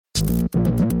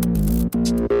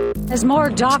As more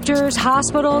doctors,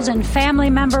 hospitals, and family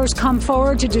members come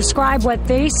forward to describe what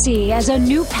they see as a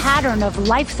new pattern of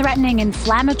life-threatening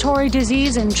inflammatory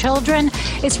disease in children,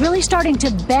 it's really starting to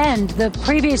bend the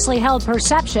previously held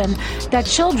perception that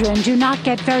children do not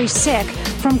get very sick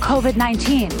from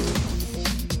COVID-19.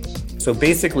 So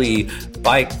basically,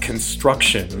 by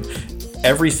construction,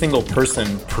 every single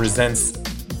person presents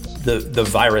the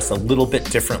virus a little bit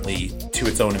differently to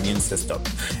its own immune system.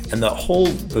 And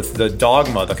the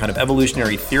dogma, the kind of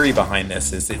evolutionary theory behind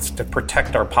this is it's to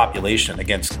protect our population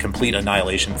against complete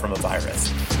annihilation from a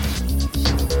virus.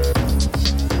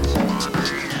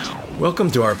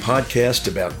 Welcome to our podcast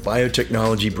about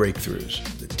biotechnology breakthroughs,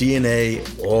 the DNA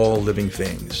of all living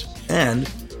things, and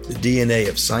the DNA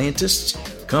of scientists,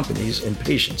 companies, and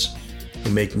patients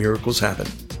who make miracles happen.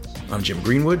 I'm Jim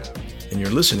Greenwood, and you're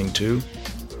listening to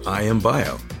I Am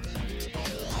Bio.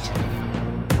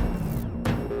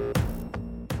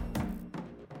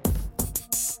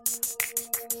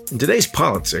 In today's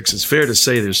politics, it's fair to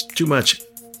say there's too much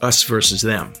us versus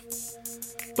them.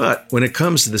 But when it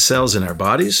comes to the cells in our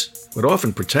bodies, what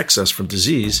often protects us from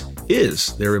disease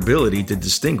is their ability to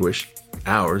distinguish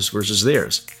ours versus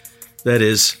theirs. That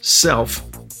is, self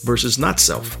versus not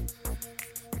self.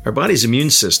 Our body's immune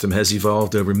system has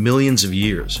evolved over millions of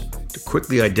years to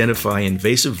quickly identify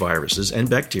invasive viruses and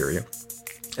bacteria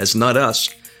as not us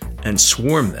and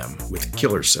swarm them with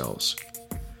killer cells.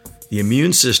 The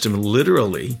immune system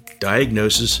literally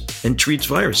diagnoses and treats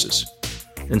viruses,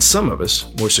 and some of us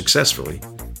more successfully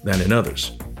than in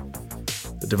others.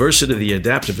 The diversity of the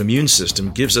adaptive immune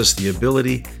system gives us the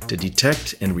ability to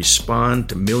detect and respond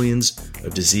to millions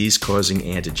of disease-causing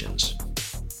antigens.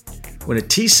 When a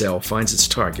T cell finds its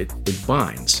target, it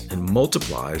binds and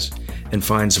multiplies and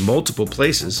finds multiple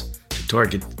places to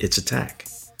target its attack.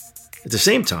 At the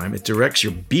same time, it directs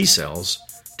your B cells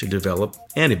to develop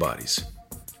antibodies.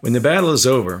 When the battle is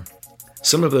over,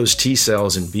 some of those T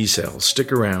cells and B cells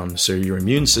stick around so your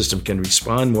immune system can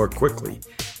respond more quickly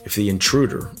if the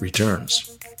intruder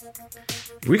returns.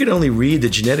 If we could only read the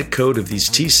genetic code of these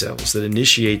T cells that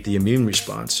initiate the immune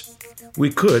response,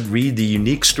 we could read the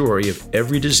unique story of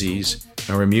every disease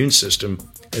our immune system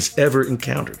has ever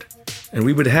encountered. And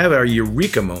we would have our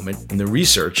eureka moment in the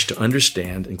research to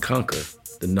understand and conquer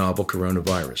the novel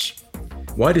coronavirus.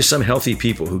 Why do some healthy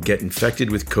people who get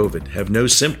infected with COVID have no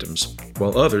symptoms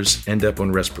while others end up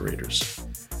on respirators?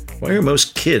 Why are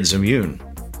most kids immune,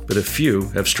 but a few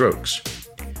have strokes?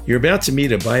 You're about to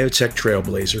meet a biotech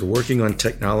trailblazer working on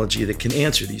technology that can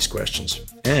answer these questions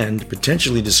and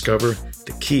potentially discover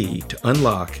the key to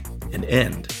unlock and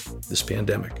end this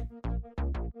pandemic.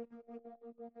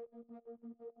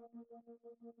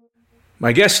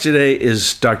 My guest today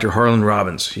is Dr. Harlan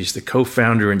Robins. He's the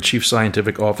co-founder and chief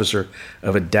scientific officer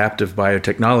of Adaptive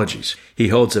Biotechnologies. He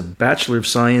holds a Bachelor of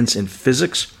Science in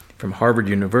Physics from Harvard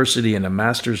University and a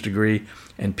master's degree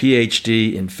and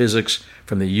PhD in physics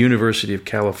from the University of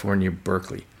California,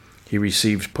 Berkeley. He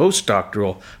received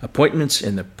postdoctoral appointments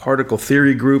in the Particle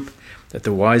Theory Group at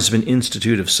the Weizmann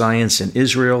Institute of Science in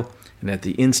Israel and at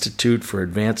the Institute for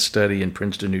Advanced Study in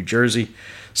Princeton, New Jersey.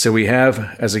 So we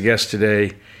have, as a guest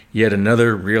today, yet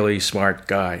another really smart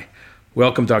guy.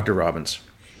 Welcome, Dr. Robins.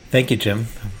 Thank you, Jim.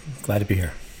 Glad to be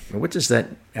here. What does that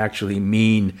actually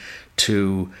mean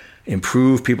to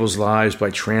improve people's lives by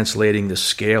translating the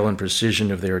scale and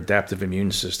precision of their adaptive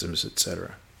immune systems, et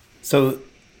cetera? So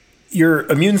your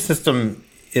immune system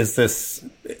is this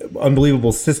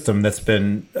unbelievable system that's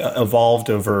been evolved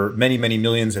over many, many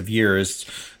millions of years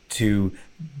to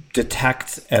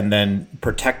detect and then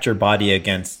protect your body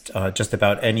against just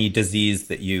about any disease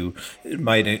that you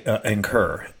might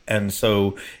incur. And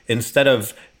so instead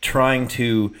of trying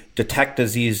to detect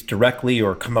disease directly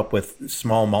or come up with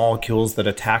small molecules that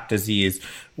attack disease,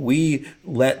 we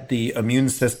let the immune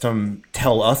system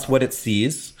tell us what it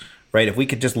sees, right? If we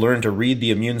could just learn to read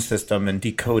the immune system and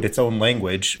decode its own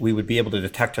language, we would be able to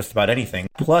detect just about anything.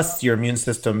 Plus, your immune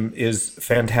system is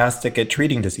fantastic at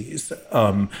treating disease.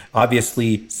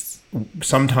 Obviously,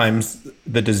 sometimes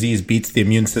the disease beats the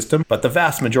immune system, but the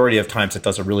vast majority of times it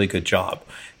does a really good job.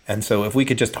 And so if we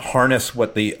could just harness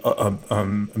what the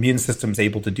immune system is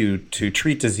able to do to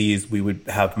treat disease, we would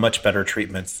have much better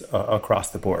treatments across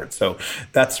the board. So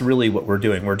that's really what we're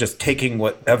doing. We're just taking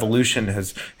what evolution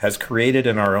has created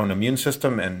in our own immune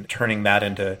system and turning that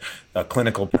into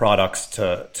clinical products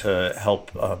to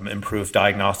help improve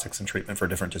diagnostics and treatment for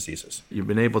different diseases. You've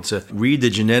been able to read the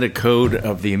genetic code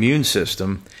of the immune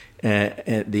system,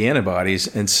 the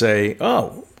antibodies, and say,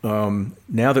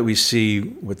 now that we see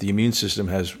what the immune system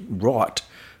has wrought,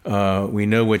 we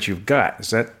know what you've got. Is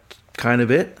that kind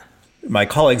of it? my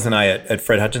colleagues and I at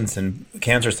Fred Hutchinson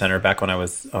Cancer Center, back when I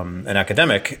was an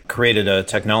academic, created a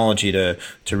technology to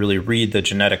really read the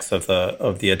genetics of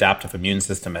the adaptive immune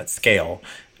system at scale.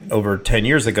 Over 10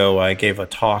 years ago, I gave a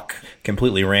talk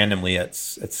completely randomly at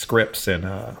Scripps in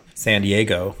San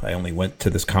Diego. I only went to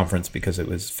this conference because it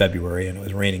was February and it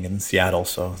was raining in Seattle.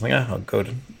 So I was like, I'll go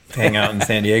to hang out in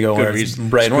San Diego where it's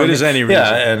bright and warm. Good as any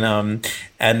reason. Yeah,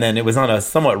 and then it was on a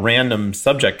somewhat random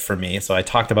subject for me. So I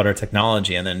talked about our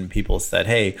technology, and then people said,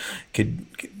 hey,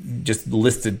 just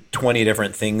listed 20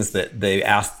 different things that they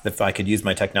asked if I could use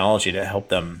my technology to help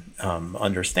them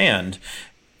understand.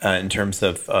 In terms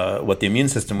of what the immune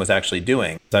system was actually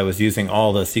doing. I was using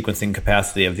all the sequencing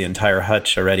capacity of the entire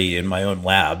Hutch already in my own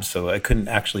lab, so I couldn't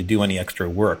actually do any extra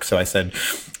work. So I said,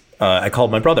 I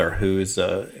called my brother, who's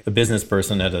a business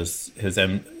person, had his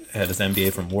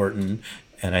MBA from Wharton,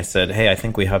 and I said, hey, I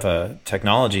think we have a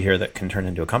technology here that can turn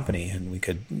into a company, and we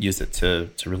could use it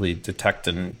to really detect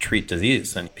and treat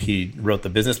disease. And he wrote the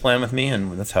business plan with me,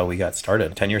 and that's how we got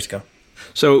started 10 years ago.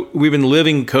 So we've been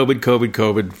living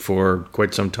COVID for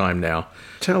quite some time now.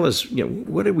 Tell us,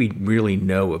 what do we really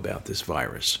know about this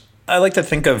virus? I like to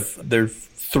think of there are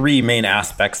three main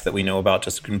aspects that we know about,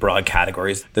 just in broad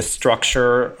categories. The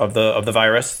structure of the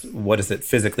virus, what does it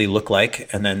physically look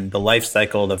like? And then the life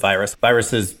cycle of the virus.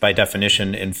 Viruses, by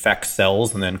definition, infect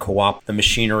cells and then co-opt the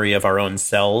machinery of our own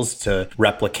cells to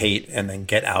replicate and then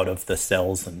get out of the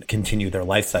cells and continue their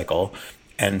life cycle.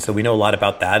 And so we know a lot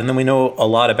about that. And then we know a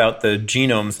lot about the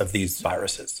genomes of these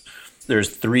viruses. There's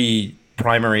three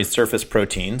primary surface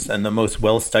proteins, and the most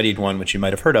well-studied one, which you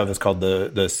might have heard of, is called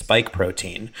the spike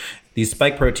protein. These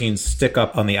spike proteins stick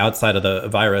up on the outside of the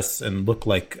virus and look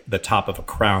like the top of a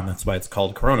crown. That's why it's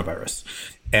called coronavirus.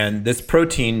 And this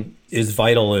protein is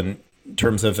vital in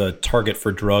terms of a target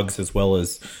for drugs as well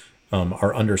as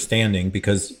our understanding,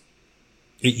 because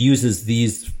it uses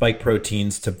these spike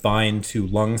proteins to bind to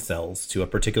lung cells, to a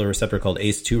particular receptor called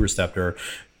ACE2 receptor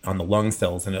on the lung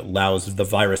cells, and it allows the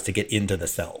virus to get into the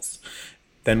cells.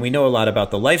 Then we know a lot about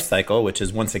the life cycle, which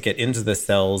is once it gets into the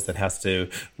cells, it has to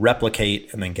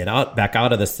replicate and then get back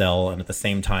out of the cell. And at the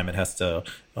same time, it has to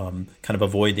kind of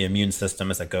avoid the immune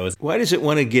system as it goes. Why does it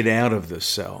want to get out of the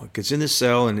cell? It gets in the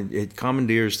cell and it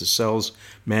commandeers the cell's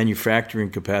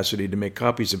manufacturing capacity to make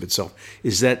copies of itself.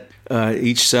 Is that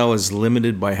each cell is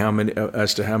limited by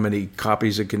as to how many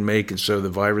copies it can make, and so the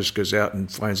virus goes out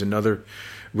and finds another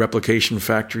replication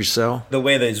factory cell? The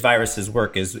way these viruses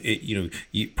work is,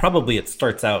 it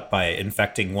starts out by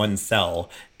infecting one cell,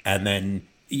 and then,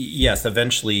 yes,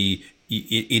 eventually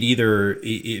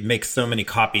it makes so many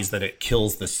copies that it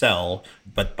kills the cell,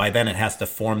 but by then it has to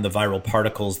form the viral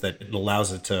particles that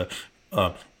allows it to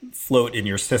float in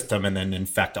your system and then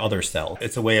infect other cells.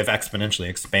 It's a way of exponentially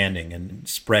expanding and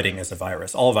spreading as a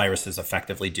virus. All viruses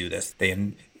effectively do this.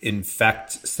 They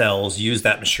infect cells, use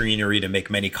that machinery to make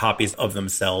many copies of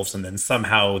themselves, and then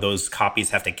somehow those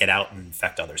copies have to get out and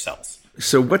infect other cells.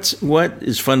 So what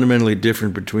is fundamentally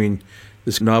different between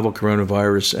this novel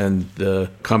coronavirus and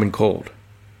the common cold?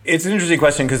 It's an interesting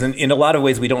question, because in a lot of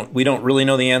ways we don't really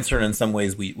know the answer, and in some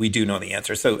ways we do know the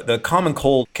answer. So the common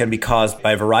cold can be caused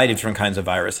by a variety of different kinds of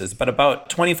viruses, but about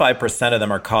 25% of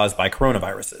them are caused by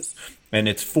coronaviruses. And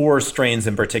it's 4 strains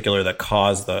in particular that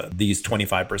cause these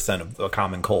 25% of the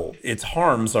common cold. Its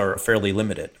harms are fairly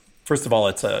limited. First of all,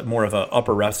 it's more of an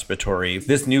upper respiratory.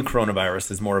 This new coronavirus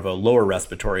is more of a lower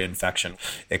respiratory infection.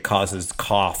 It causes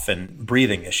cough and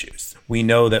breathing issues. We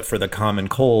know that for the common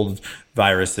cold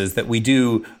viruses that we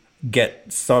do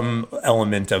get some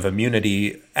element of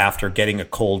immunity after getting a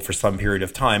cold for some period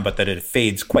of time, but that it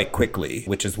fades quite quickly,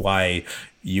 which is why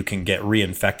you can get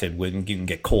reinfected when you can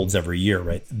get colds every year,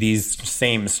 right? These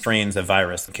same strains of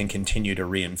virus can continue to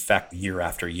reinfect year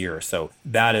after year. So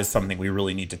that is something we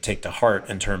really need to take to heart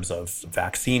in terms of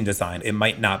vaccine design. It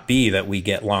might not be that we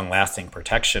get long-lasting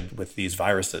protection with these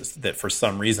viruses, that for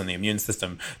some reason the immune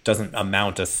system doesn't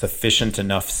amount a sufficient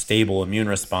enough stable immune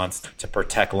response to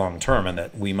protect long-term, and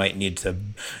that we might need to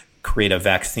create a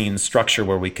vaccine structure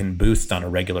where we can boost on a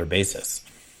regular basis.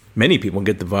 Many people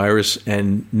get the virus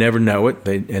and never know it,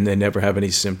 and they never have any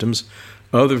symptoms.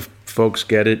 Other folks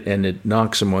get it and it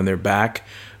knocks them on their back.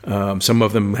 Some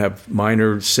of them have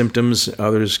minor symptoms.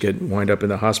 Others wind up in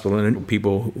the hospital. And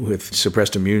people with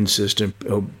suppressed immune system,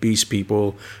 obese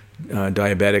people,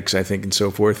 diabetics, I think, and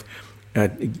so forth,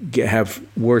 have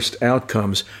worse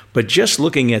outcomes. But just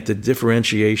looking at the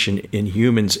differentiation in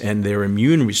humans and their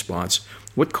immune response,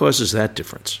 what causes that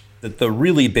difference? The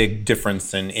really big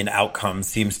difference in outcomes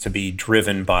seems to be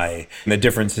driven by the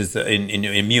differences in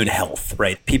immune health,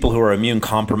 right? People who are immune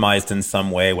compromised in some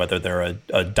way, whether they're a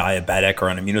diabetic or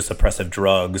on immunosuppressive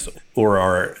drugs or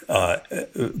are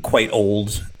quite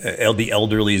old, the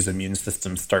elderly's immune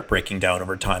systems start breaking down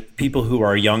over time. People who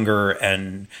are younger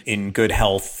and in good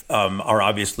health are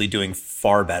obviously doing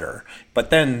far better.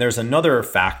 But then there's another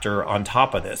factor on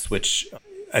top of this, which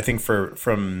I think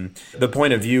from the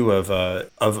point of view of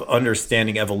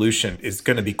understanding evolution is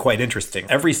going to be quite interesting.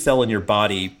 Every cell in your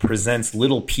body presents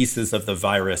little pieces of the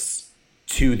virus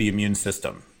to the immune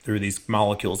system through these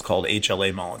molecules called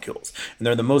HLA molecules. And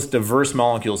they're the most diverse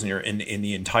molecules in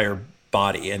the entire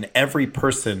body. And every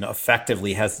person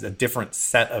effectively has a different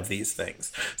set of these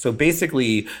things. So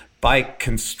basically, by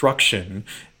construction,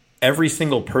 every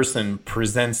single person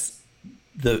presents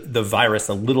the virus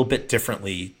a little bit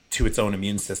differently to its own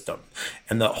immune system.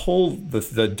 And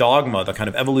the dogma, the kind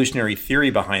of evolutionary theory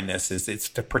behind this is it's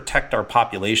to protect our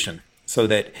population so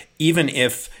that even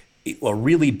if a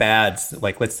really bad,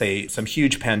 like let's say some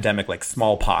huge pandemic like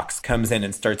smallpox comes in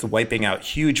and starts wiping out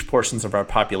huge portions of our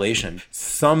population,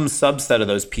 some subset of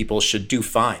those people should do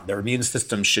fine. Their immune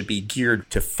system should be geared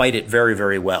to fight it very,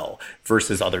 very well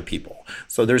versus other people.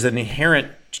 So there's an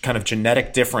inherent kind of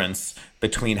genetic difference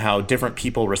between how different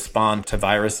people respond to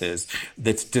viruses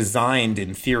that's designed,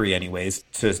 in theory anyways,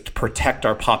 to protect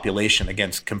our population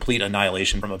against complete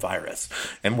annihilation from a virus.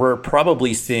 And we're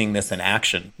probably seeing this in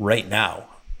action right now.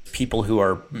 People who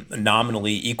are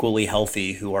nominally equally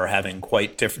healthy who are having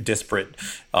quite disparate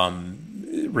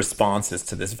responses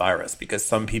to this virus because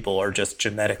some people are just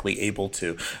genetically able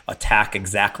to attack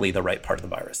exactly the right part of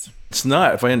the virus. It's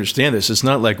not, if I understand this, it's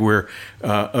not like where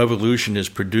evolution is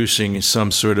producing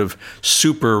some sort of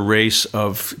super race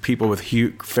of people with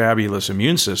fabulous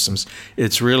immune systems.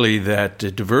 It's really that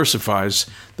it diversifies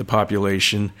the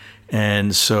population.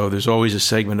 And so there's always a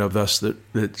segment of us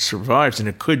that survives. And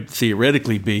it could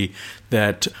theoretically be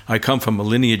that I come from a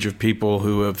lineage of people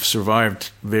who have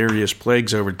survived various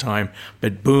plagues over time,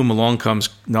 but boom, along comes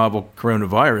novel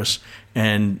coronavirus.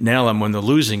 And now I'm on the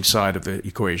losing side of the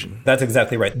equation. That's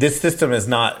exactly right. This system is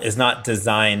not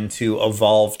designed to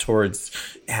evolve towards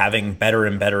having better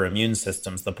and better immune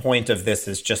systems. The point of this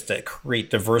is just to create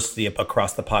diversity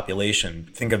across the population.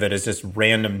 Think of it as just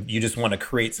random. You just want to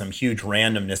create some huge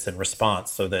randomness in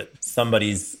response so that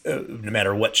somebody's, no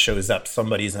matter what shows up,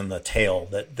 somebody's in the tail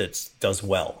that does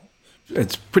well.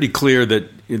 It's pretty clear that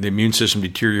the immune system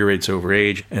deteriorates over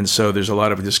age. And so there's a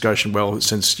lot of discussion, well,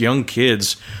 since young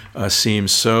kids seem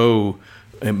so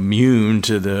immune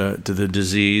to the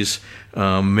disease,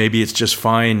 maybe it's just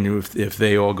fine if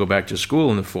they all go back to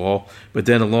school in the fall. But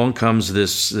then along comes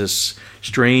this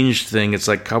strange thing. It's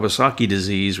like Kawasaki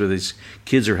disease where these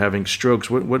kids are having strokes.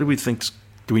 What do we think?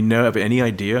 Do we have any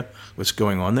idea what's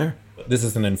going on there? This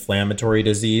is an inflammatory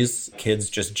disease. Kids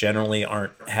just generally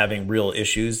aren't having real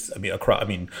issues. I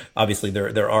mean, obviously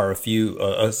there are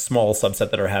a small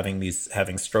subset that are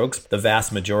having strokes. The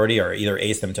vast majority are either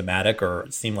asymptomatic or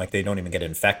seem like they don't even get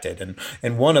infected.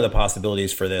 And one of the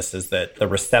possibilities for this is that the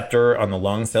receptor on the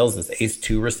lung cells, this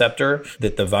ACE2 receptor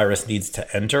that the virus needs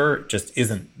to enter, just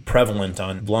isn't prevalent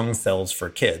on lung cells for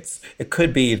kids. It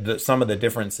could be that some of the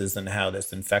differences in how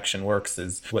this infection works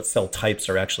is what cell types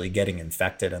are actually getting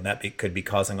infected, and that could be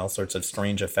causing all sorts of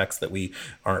strange effects that we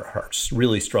are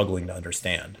really struggling to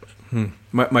understand.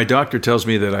 My doctor tells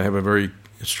me that I have a very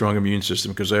strong immune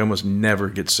system because I almost never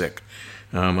get sick.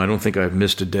 I don't think I've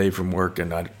missed a day from work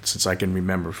since I can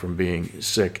remember from being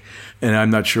sick. And I'm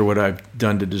not sure what I've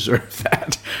done to deserve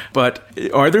that. But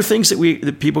are there things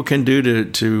that people can do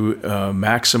to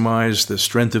maximize the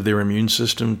strength of their immune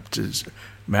system, to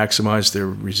maximize their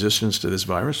resistance to this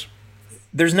virus?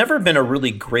 There's never been a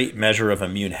really great measure of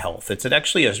immune health. It's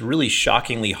actually a really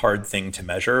shockingly hard thing to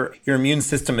measure. Your immune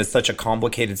system is such a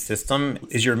complicated system.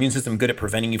 Is your immune system good at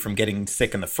preventing you from getting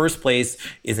sick in the first place?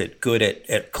 Is it good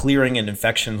at clearing an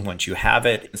infection once you have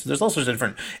it? So there's all sorts of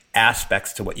different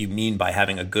aspects to what you mean by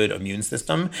having a good immune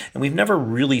system. And we've never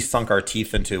really sunk our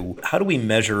teeth into how do we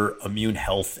measure immune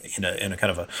health in a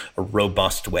kind of a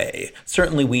robust way.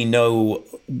 Certainly we know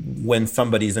when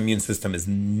somebody's immune system is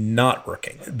not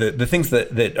working. The things that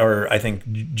are, I think,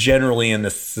 generally in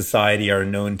this society are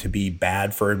known to be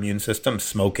bad for immune system: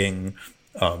 smoking,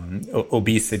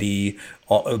 obesity,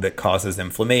 that causes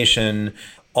inflammation.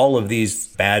 All of these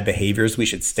bad behaviors we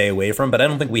should stay away from, but I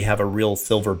don't think we have a real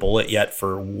silver bullet yet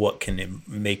for what can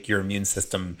make your immune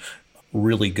system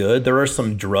really good. There are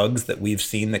some drugs that we've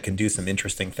seen that can do some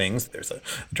interesting things. There's a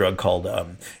drug called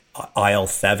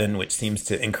IL-7, which seems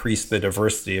to increase the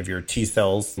diversity of your T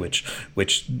cells, which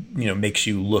makes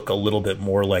you look a little bit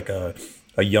more like a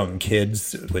young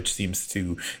kids, which seems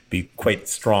to be quite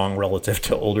strong relative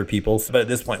to older people. But at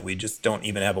this point, we just don't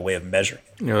even have a way of measuring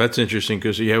it. That's interesting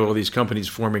because you have all these companies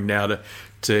forming now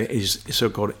to these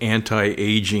so-called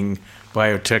anti-aging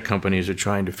biotech companies are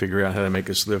trying to figure out how to make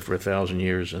us live for 1,000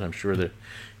 years. And I'm sure that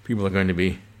people are going to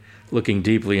be looking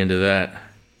deeply into that.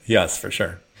 Yes, for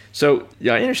sure. So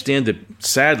I understand that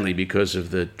sadly, because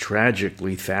of the tragic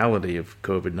lethality of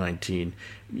COVID-19,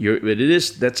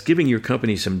 that's giving your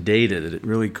company some data that it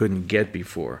really couldn't get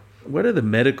before. What are the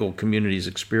medical community's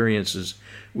experiences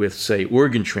with, say,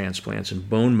 organ transplants and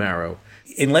bone marrow?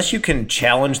 Unless you can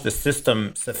challenge the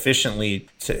system sufficiently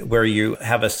to where you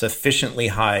have a sufficiently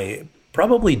high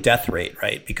probably death rate,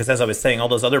 right? Because as I was saying, all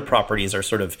those other properties are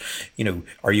sort of,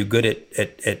 are you good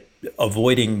at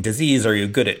avoiding disease? Are you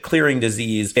good at clearing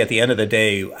disease? At the end of the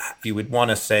day, you would want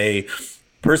to say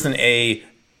person A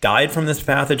died from this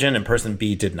pathogen and person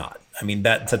B did not. I mean,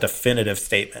 that's a definitive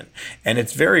statement. And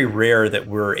it's very rare that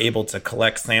we're able to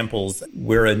collect samples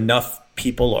where enough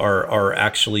people are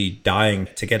actually dying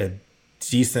to get a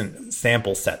decent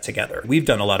sample set together. We've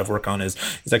done a lot of work on is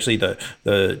actually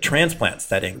the transplant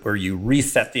setting where you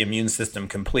reset the immune system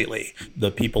completely. The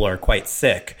people are quite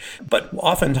sick, but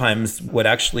oftentimes what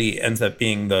actually ends up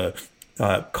being the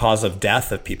cause of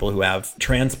death of people who have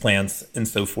transplants and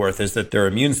so forth is that their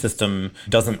immune system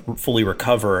doesn't fully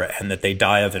recover and that they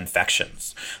die of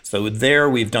infections. So there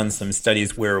we've done some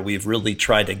studies where we've really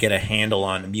tried to get a handle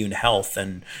on immune health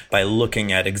and by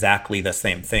looking at exactly the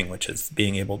same thing, which is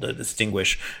being able to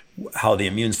distinguish how the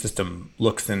immune system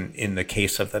looks in the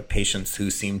case of the patients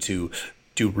who seem to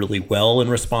do really well in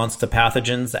response to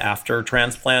pathogens after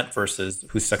transplant versus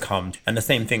who succumbed. And the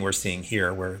same thing we're seeing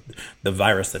here where the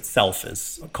virus itself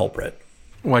is a culprit.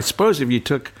 Well, I suppose if you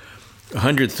took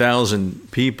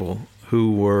 100,000 people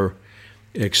who were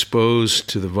exposed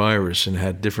to the virus and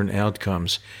had different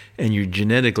outcomes, and you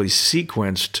genetically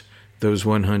sequenced those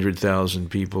 100,000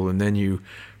 people, and then you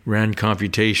ran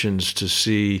computations to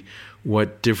see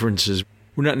what differences,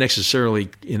 we're not necessarily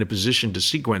in a position to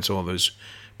sequence all those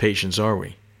patients, are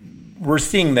we? We're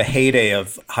seeing the heyday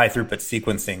of high throughput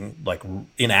sequencing like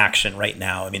in action right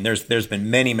now. I mean, there's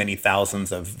been many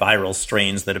thousands of viral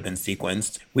strains that have been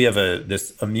sequenced. We have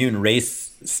this immune race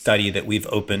study that we've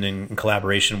opened in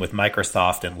collaboration with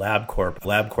Microsoft and LabCorp.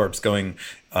 LabCorp's going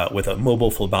with a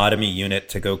mobile phlebotomy unit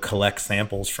to go collect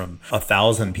samples from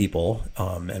 1,000 people.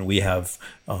 And we have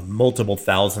multiple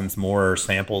thousands more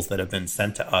samples that have been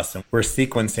sent to us. And we're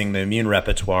sequencing the immune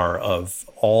repertoire of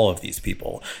all of these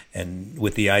people. And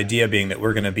with the idea being that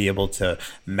we're going to be able to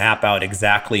map out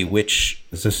exactly which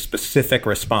is a specific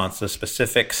response, the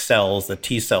specific cells, the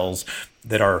T cells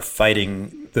that are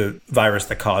fighting the virus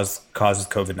that causes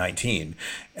COVID-19.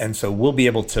 And so we'll be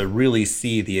able to really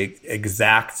see the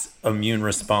exact immune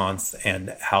response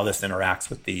and how this interacts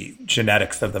with the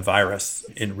genetics of the virus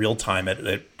in real time at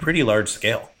a pretty large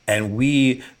scale. And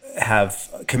we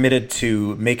have committed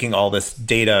to making all this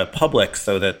data public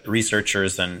so that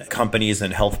researchers and companies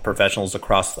and health professionals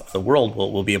across the world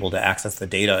will be able to access the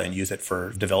data and use it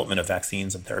for development of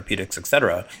vaccines and therapeutics, et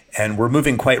cetera. And we're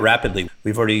moving quite rapidly.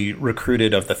 We've already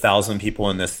recruited of the 1,000 people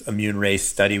in this immune race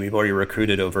study. We've already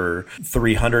recruited over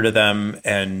 300 of them,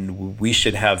 and we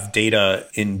should have data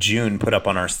in June put up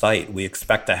on our site. We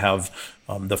expect to have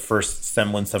the first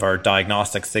semblance of our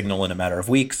diagnostic signal in a matter of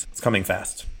weeks. It's coming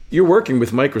fast. You're working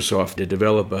with Microsoft to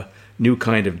develop a new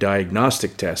kind of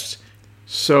diagnostic tests.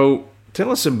 So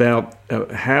tell us about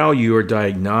how your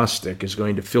diagnostic is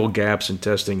going to fill gaps in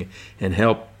testing and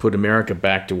help put America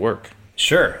back to work.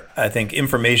 Sure. I think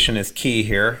information is key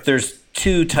here. There's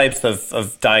two types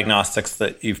of diagnostics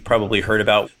that you've probably heard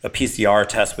about. A PCR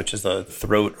test, which is a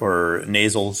throat or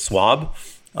nasal swab.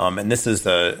 And this is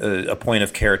a point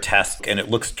of care test, and it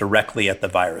looks directly at the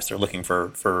virus. They're looking for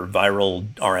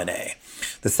viral RNA.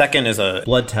 The second is a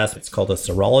blood test. It's called a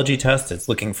serology test. It's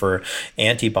looking for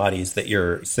antibodies that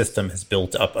your system has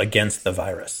built up against the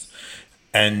virus.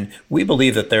 And we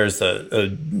believe that there's a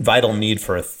vital need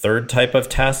for a third type of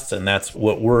test, and that's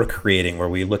what we're creating, where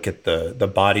we look at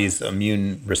the body's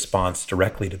immune response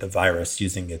directly to the virus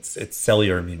using its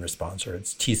cellular immune response or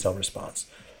its T cell response.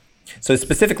 So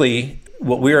specifically,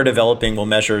 what we are developing will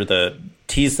measure the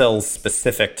T cells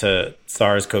specific to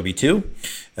SARS-CoV-2.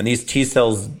 And these T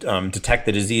cells detect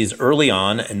the disease early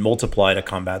on and multiply to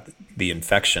combat the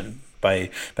infection. By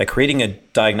creating a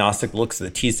diagnostic that looks at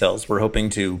the T cells, we're hoping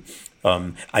to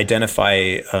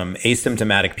identify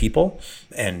asymptomatic people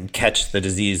and catch the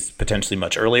disease potentially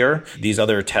much earlier. These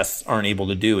other tests aren't able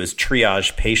to do is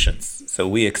triage patients. So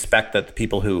we expect that the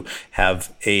people who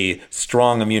have a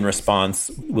strong immune response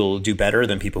will do better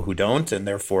than people who don't. And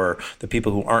therefore, the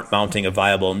people who aren't mounting a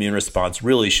viable immune response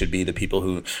really should be the people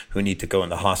who need to go in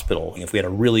the hospital. If we had a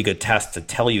really good test to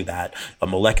tell you that, a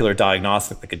molecular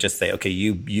diagnostic that could just say, okay,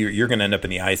 you're going to end up in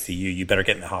the ICU, you better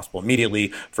get in the hospital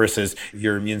immediately, versus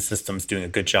your immune system's doing a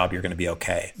good job, you're going to be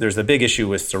okay. There's a big issue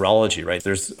with serology, right?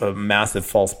 There's a massive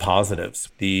false positives.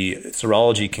 The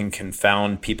serology can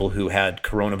confound people who had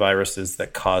coronaviruses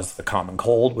that caused the common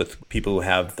cold with people who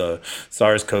have the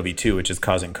SARS-CoV-2, which is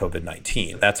causing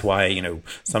COVID-19. That's why,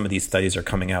 some of these studies are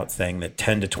coming out saying that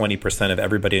 10 to 20% of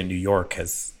everybody in New York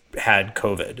has had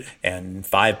COVID and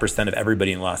 5% of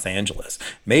everybody in Los Angeles.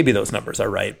 Maybe those numbers are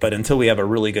right, but until we have a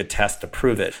really good test to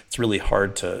prove it, it's really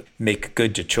hard to make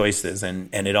good choices. And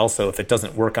it also, if it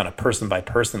doesn't work on a person by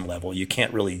person level, you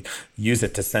can't really use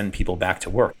it to send people back to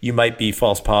work. You might be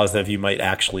false positive, you might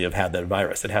actually have had the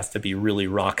virus. It has to be really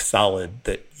rock solid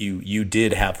that you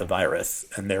did have the virus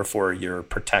and therefore you're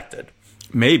protected.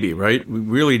 Maybe, right? We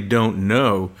really don't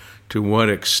know to what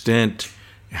extent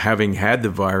having had the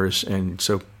virus and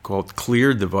so-called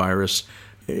cleared the virus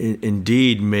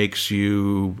indeed makes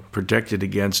you protected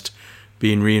against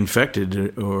being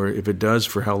reinfected, or if it does,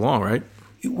 for how long, right?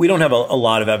 We don't have a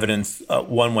lot of evidence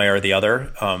one way or the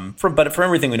other. But for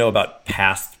everything we know about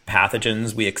past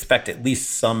pathogens, we expect at least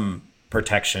some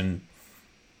protection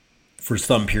for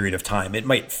some period of time. It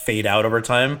might fade out over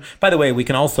time. By the way, we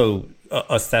can also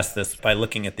assess this by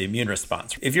looking at the immune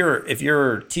response. If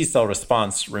your T cell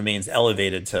response remains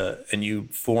elevated and you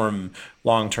form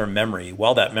long-term memory,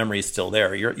 while that memory is still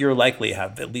there, you're likely to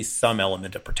have at least some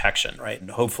element of protection, right?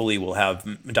 And hopefully we'll have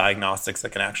diagnostics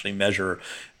that can actually measure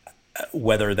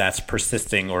whether that's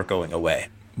persisting or going away.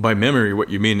 By memory, what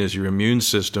you mean is your immune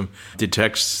system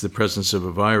detects the presence of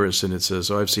a virus and it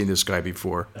says, I've seen this guy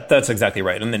before. That's exactly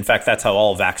right. And in fact, that's how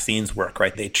all vaccines work,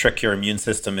 right? They trick your immune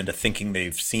system into thinking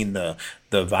they've seen the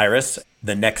virus.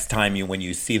 The next time when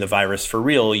you see the virus for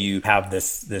real, you have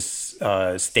this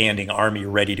standing army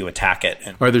ready to attack it.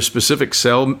 And are there specific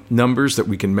cell numbers that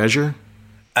we can measure?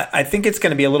 I think it's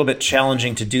going to be a little bit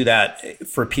challenging to do that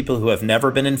for people who have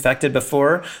never been infected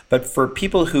before. But for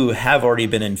people who have already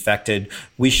been infected,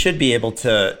 we should be able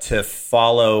to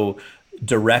follow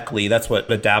directly. That's what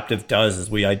Adaptive does, is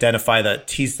we identify the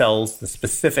T cells, the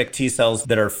specific T cells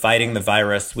that are fighting the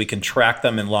virus. We can track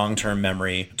them in long-term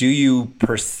memory. Do you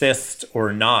persist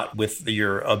or not with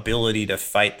your ability to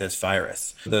fight this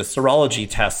virus? The serology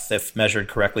tests, if measured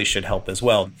correctly, should help as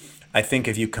well. I think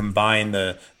if you combine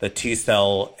the T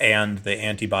cell and the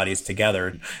antibodies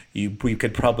together, we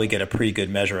could probably get a pretty good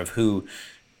measure of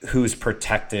who's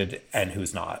protected and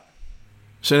who's not.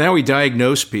 So now we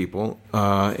diagnose people,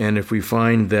 and if we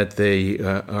find that they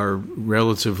are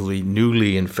relatively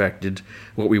newly infected,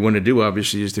 what we want to do,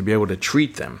 obviously, is to be able to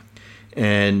treat them.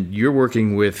 And you're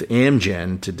working with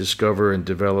Amgen to discover and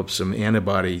develop some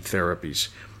antibody therapies.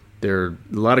 There are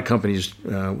a lot of companies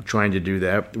trying to do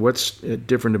that. What's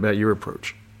different about your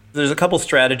approach? There's a couple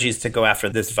strategies to go after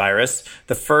this virus.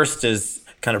 The first is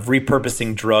kind of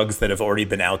repurposing drugs that have already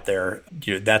been out there.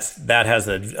 That has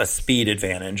a speed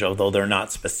advantage, although they're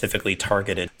not specifically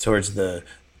targeted towards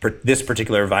this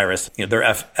particular virus. Their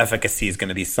efficacy is going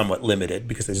to be somewhat limited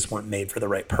because they just weren't made for the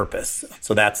right purpose.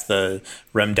 So that's the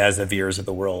remdesivirs of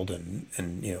the world, and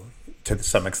to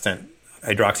some extent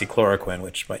hydroxychloroquine,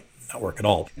 which might not work at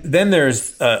all. Then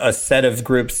there's a set of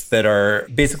groups that are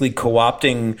basically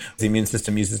co-opting the immune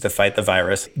system uses to fight the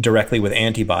virus directly with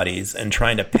antibodies and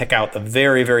trying to pick out the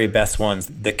very, very best ones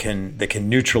that can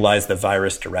neutralize the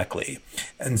virus directly.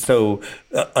 And so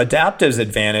Adaptive's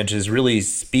advantage is really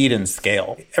speed and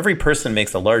scale. Every person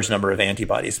makes a large number of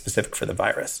antibodies specific for the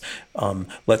virus.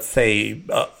 Let's say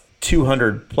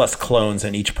 200 plus clones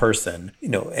in each person,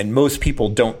 and most people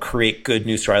don't create good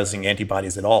neutralizing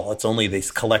antibodies at all. It's only this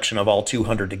collection of all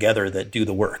 200 together that do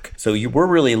the work. So we're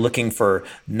really looking for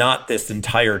not this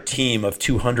entire team of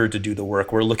 200 to do the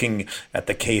work. We're looking at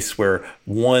the case where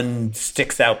one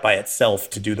sticks out by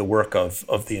itself to do the work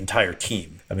of the entire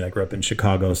team. I mean, I grew up in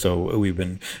Chicago, so we've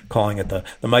been calling it the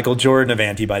Michael Jordan of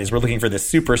antibodies. We're looking for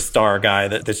this superstar guy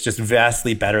that's just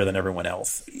vastly better than everyone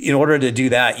else. In order to do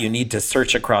that, you need to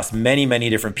search across many, many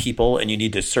different people, and you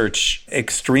need to search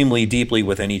extremely deeply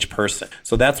within each person.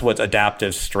 So that's what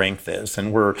Adaptive's strength is.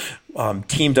 And we're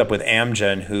teamed up with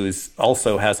Amgen, who's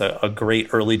also has a great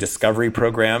early discovery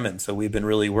program. And so we've been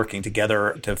really working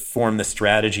together to form the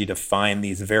strategy to find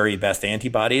these very best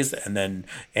antibodies. And then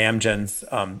Amgen's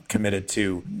committed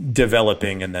to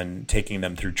developing and then taking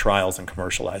them through trials and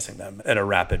commercializing them at a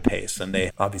rapid pace. And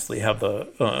they obviously have the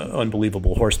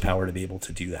unbelievable horsepower to be able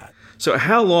to do that. So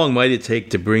how long might it take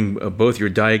to bring bring both your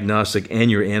diagnostic and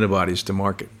your antibodies to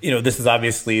market? This is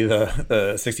obviously the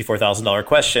 $64,000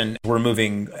 question. We're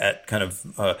moving at kind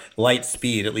of light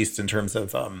speed, at least in terms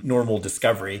of normal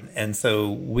discovery. And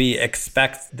so we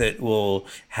expect that we'll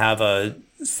have a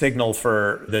signal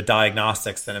for the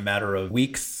diagnostics in a matter of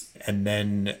weeks, and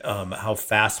then how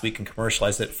fast we can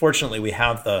commercialize it. Fortunately, we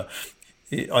have the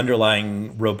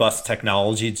underlying robust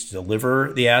technology to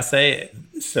deliver the assay.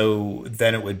 So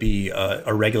then it would be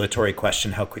a regulatory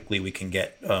question how quickly we can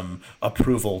get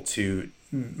approval to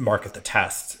market the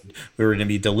test. We were going to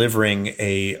be delivering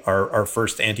our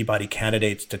first antibody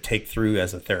candidates to take through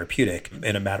as a therapeutic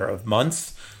in a matter of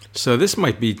months. So this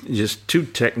might be just too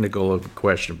technical of a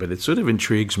question, but it sort of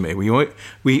intrigues me.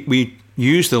 We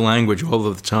use the language all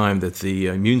of the time that the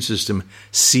immune system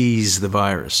sees the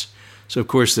virus. So, of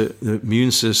course, the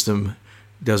immune system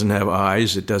doesn't have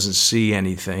eyes. It doesn't see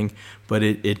anything, but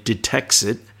it detects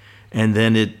it, and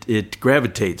then it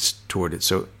gravitates toward it.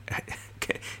 So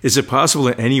is it possible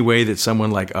in any way that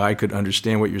someone like I could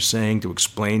understand what you're saying to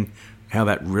explain how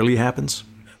that really happens?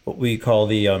 What we call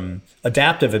the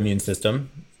adaptive immune system,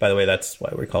 by the way, that's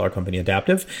why we call our company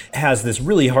Adaptive, has this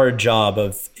really hard job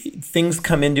of things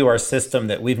come into our system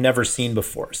that we've never seen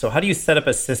before. So how do you set up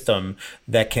a system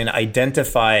that can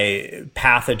identify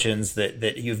pathogens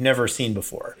that you've never seen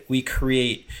before? We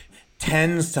create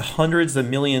tens to hundreds of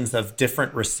millions of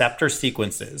different receptor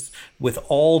sequences with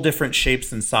all different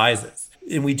shapes and sizes.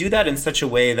 And we do that in such a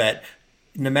way that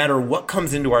no matter what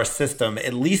comes into our system,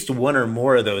 at least one or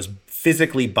more of those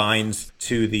physically binds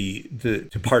to the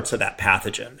parts of that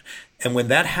pathogen. And when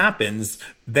that happens,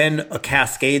 then a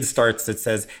cascade starts that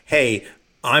says, hey,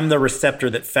 I'm the receptor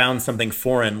that found something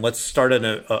foreign. Let's start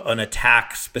an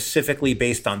attack specifically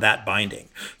based on that binding.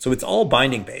 So it's all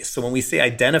binding based. So when we say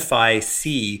identify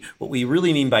C, what we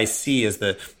really mean by C is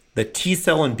the T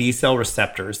cell and B cell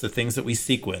receptors, the things that we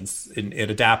sequence in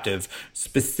Adaptive,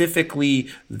 specifically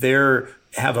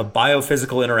have a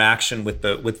biophysical interaction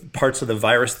with parts of the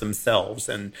virus themselves.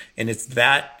 And it's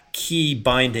that key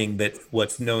binding that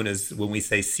what's known as when we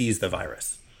say sees the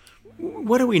virus.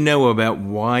 What do we know about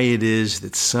why it is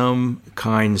that some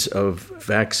kinds of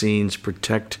vaccines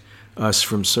protect us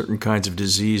from certain kinds of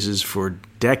diseases for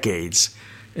decades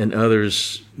and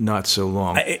others not so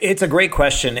long? It's a great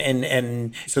question.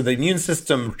 And so the immune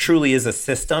system truly is a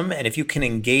system. And if you can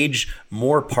engage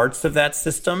more parts of that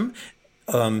system,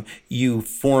 you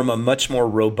form a much more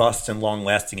robust and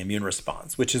long-lasting immune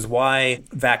response, which is why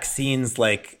vaccines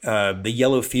like the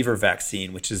yellow fever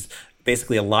vaccine, which is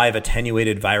basically a live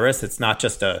attenuated virus. It's not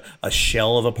just a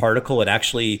shell of a particle. It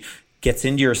actually gets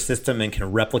into your system and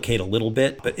can replicate a little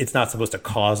bit, but it's not supposed to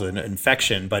cause an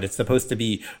infection, but it's supposed to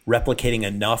be replicating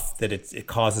enough that it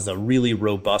causes a really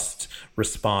robust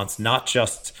response, not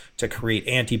just to create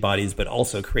antibodies, but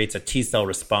also creates a T cell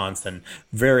response, and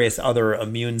various other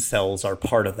immune cells are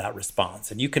part of that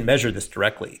response. And you can measure this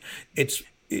directly. It's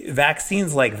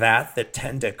vaccines like that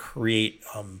tend to create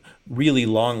really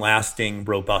long-lasting,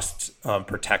 robust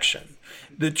protection.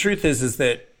 The truth is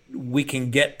that we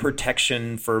can get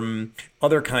protection from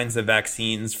other kinds of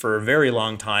vaccines for a very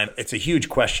long time. It's a huge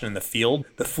question in the field.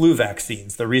 The flu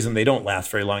vaccines, the reason they don't last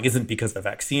very long isn't because the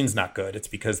vaccine's not good. It's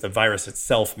because the virus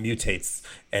itself mutates.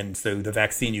 And so the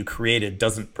vaccine you created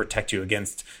doesn't protect you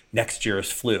against next year's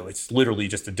flu. It's literally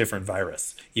just a different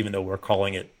virus, even though we're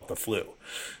calling it the flu.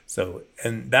 So,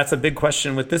 and that's a big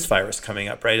question with this virus coming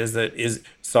up, right? Is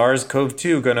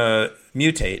SARS-CoV-2 going to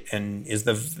mutate? And is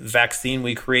the vaccine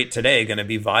we create today going to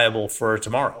be viable for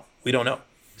tomorrow? We don't know.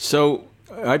 So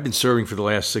I've been serving for the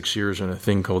last 6 years on a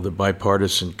thing called the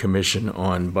Bipartisan Commission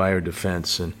on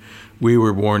Biodefense. And we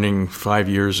were warning 5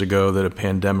 years ago that a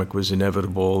pandemic was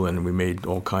inevitable, and we made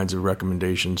all kinds of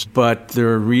recommendations. But there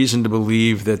are reason to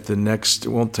believe that it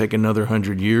won't take another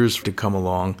 100 years to come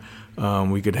along.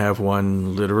 We could have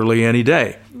one literally any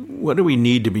day. What do we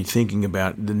need to be thinking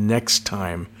about the next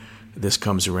time this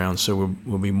comes around so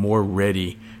we'll be more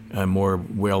ready and more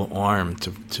well-armed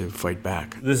to fight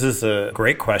back? This is a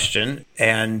great question.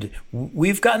 And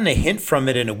we've gotten a hint from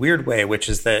it in a weird way, which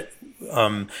is that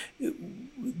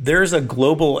there's a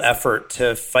global effort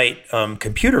to fight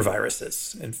computer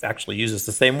viruses. It actually uses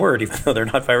the same word, even though they're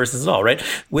not viruses at all, right?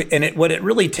 And what it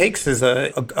really takes is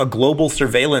a global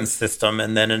surveillance system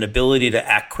and then an ability to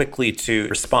act quickly to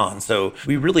respond. So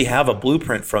we really have a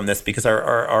blueprint from this because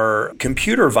our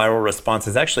computer viral response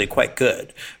is actually quite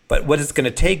good. But what it's going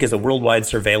to take is a worldwide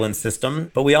surveillance system.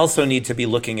 But we also need to be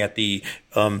looking at the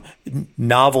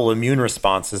novel immune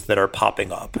responses that are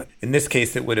popping up. In this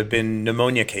case, it would have been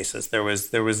pneumonia cases. There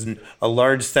was was a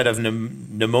large set of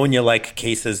pneumonia-like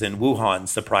cases in Wuhan,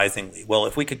 surprisingly. Well,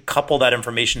 if we could couple that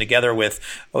information together with,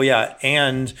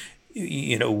 and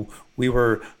we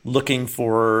were looking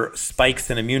for spikes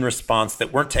in immune response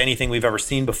that weren't to anything we've ever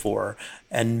seen before,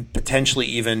 and potentially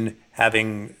even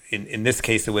having, in this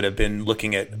case, it would have been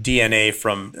looking at DNA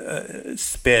from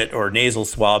spit or nasal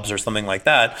swabs or something like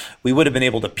that, we would have been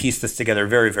able to piece this together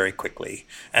very, very quickly.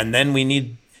 And then we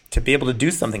need to be able to do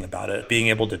something about it. Being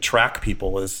able to track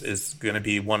people is going to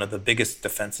be one of the biggest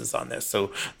defenses on this.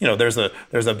 So, there's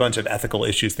a bunch of ethical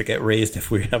issues that get raised if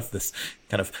we have this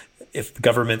kind of, if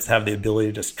governments have the ability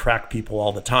to just track people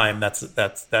all the time, that's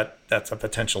a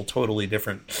potential totally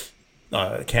different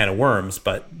can of worms.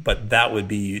 But that would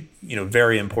be,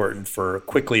 very important for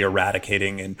quickly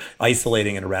eradicating and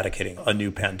isolating and eradicating a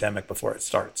new pandemic before it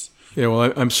starts. Yeah,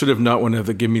 well, I'm sort of not one of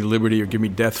the give me liberty or give me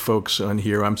death folks on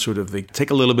here. I'm sort of the take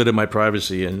a little bit of my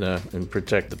privacy and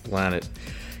protect the planet.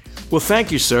 Well,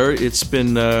 thank you, sir. It's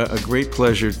been a great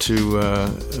pleasure to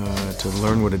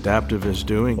learn what Adaptive is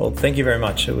doing. Well, thank you very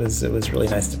much. It was really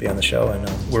nice to be on the show, and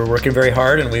we're working very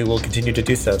hard, and we will continue to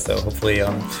do so. So hopefully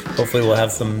we'll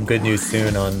have some good news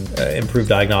soon on improved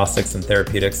diagnostics and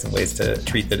therapeutics and ways to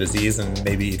treat the disease and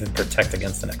maybe even protect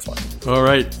against the next one. All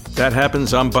right, that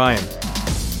happens. I'm buying.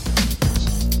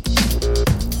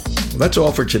 That's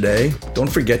all for today. Don't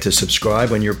forget to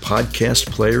subscribe on your podcast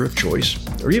player of choice,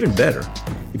 or even better,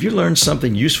 if you learned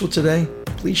something useful today,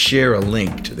 please share a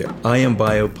link to the I Am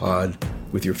Bio pod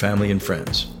with your family and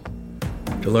friends.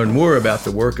 To learn more about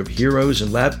the work of heroes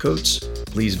and lab coats,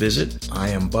 please visit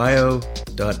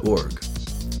iambio.org.